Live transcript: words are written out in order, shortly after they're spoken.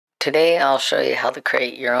Today I'll show you how to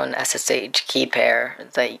create your own SSH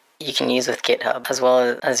Keypair that you can use with GitHub, as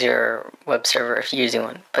well as your web server if you're using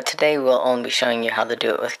one. But today we'll only be showing you how to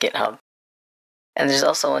do it with GitHub. And there's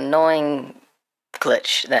also an annoying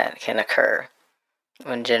glitch that can occur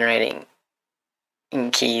when generating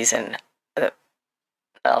keys, and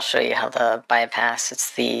I'll show you how to bypass.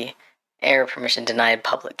 It's the error permission denied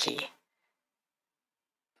public key.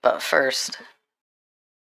 But first,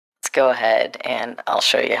 let's go ahead and I'll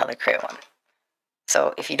show you how to create one.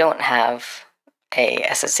 So if you don't have a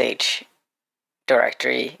SSH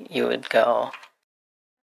directory, you would go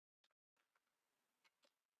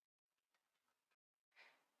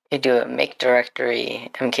do a make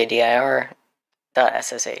directory mkdir.ssh.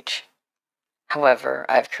 However,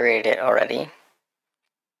 I've created it already,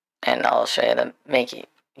 and I'll show you the make key.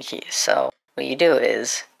 So what you do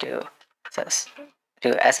is do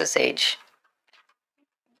SSH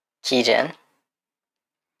keygen,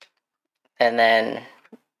 and then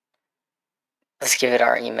let's give it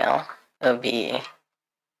our email. It'll be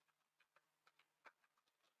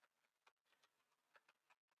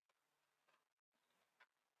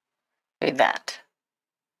that.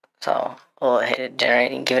 So we'll hit it,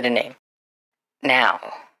 generate, and give it a name. Now,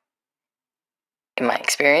 in my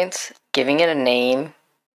experience, giving it a name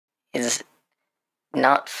is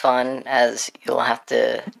not fun, as you'll have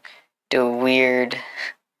to do a weird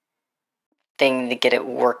thing to get it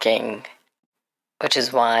working, which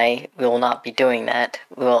is why we will not be doing that.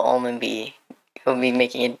 We'll be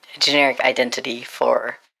making a generic identity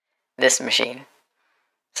for this machine.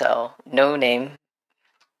 So no name.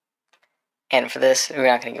 And for this, we're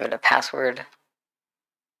not going to give it a password.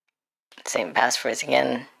 Same passwords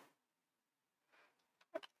again.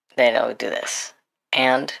 Then I'll do this.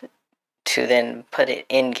 And to then put it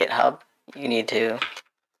in GitHub, you need to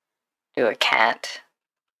do a cat.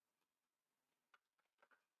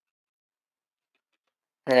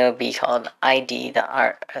 And it'll be called id.rsa.pub.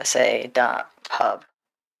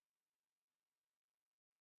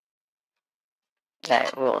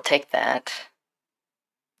 That we'll take that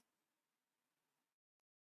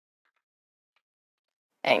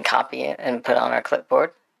and copy it and put it on our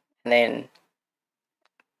clipboard. And then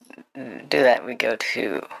do that, we go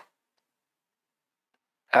to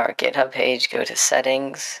our GitHub page, go to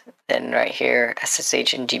settings, then right here,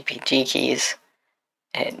 SSH and GPG keys,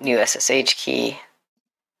 and new SSH key,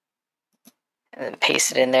 and then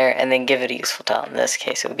paste it in there, and then give it a useful title. In this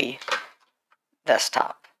case, it would be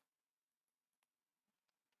desktop.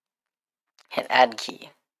 Hit add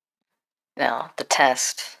key. Now, to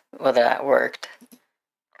test whether that worked,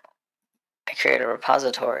 I create a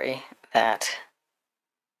repository that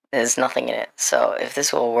there's nothing in it. So if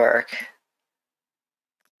this will work,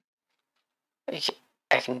 I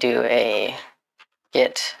can do a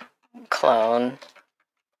git clone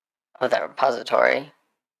of that repository,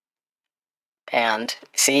 and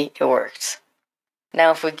see, it works.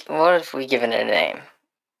 Now, what if we give it a name?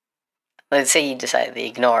 Let's say you decide to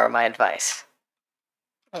ignore my advice.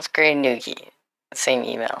 Let's create a new key, same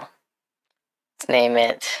email. Let's name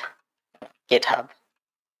it GitHub.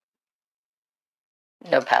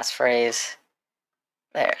 No passphrase.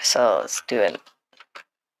 There, so let's do it.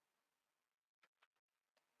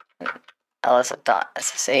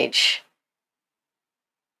 ls.ssh.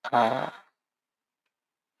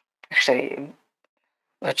 Actually,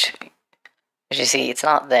 which you see, it's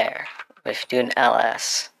not there. But if you do an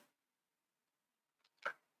ls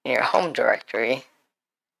in your home directory,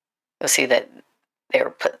 you'll see that they were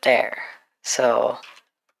put there. So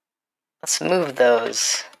let's move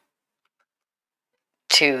those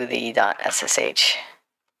to the .ssh.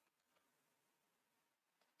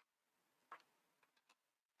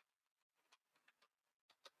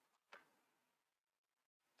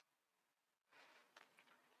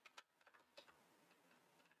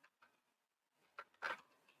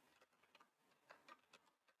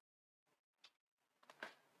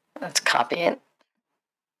 Let's copy it.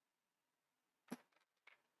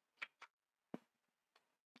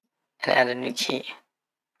 And add a new key.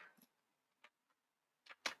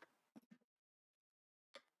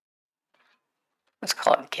 Let's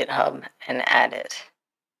call it GitHub and add it.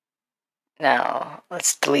 Now,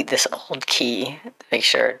 let's delete this old key to make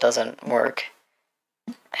sure it doesn't work.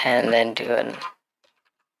 And then get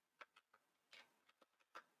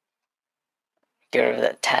rid of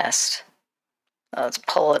that test. Let's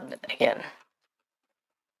pull it again.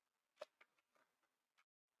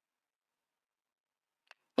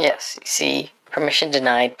 Yes, you see, permission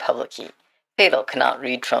denied public key. Fatal, cannot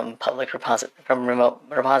read from remote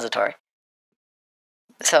repository.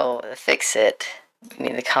 So to fix it, we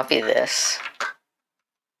need to copy this,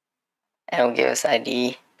 and it'll give us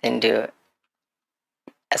ID then do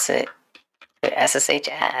SSH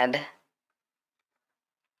add,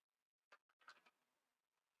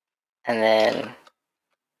 and then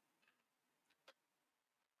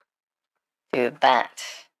do that,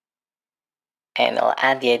 and it'll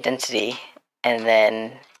add the identity, and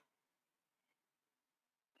then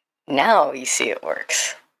now you see it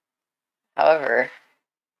works. However,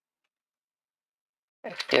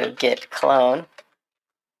 if you do git clone,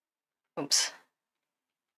 oops,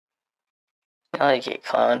 now you git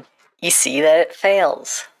clone, you see that it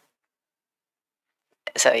fails.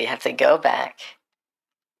 So you have to go back,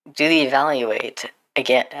 do the evaluate,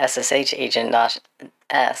 again, SSH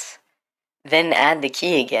agent.s, then add the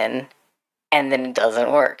key again, and then it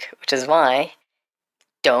doesn't work, which is why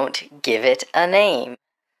don't give it a name.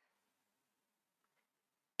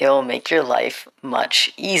 It'll make your life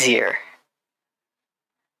much easier.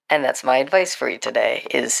 And that's my advice for you today,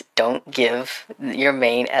 is don't give your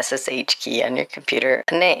main SSH key on your computer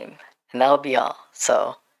a name. And that'll be all.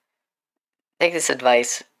 So take this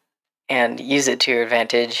advice and use it to your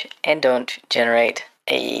advantage, and don't give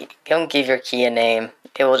your key a name.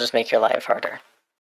 It will just make your life harder.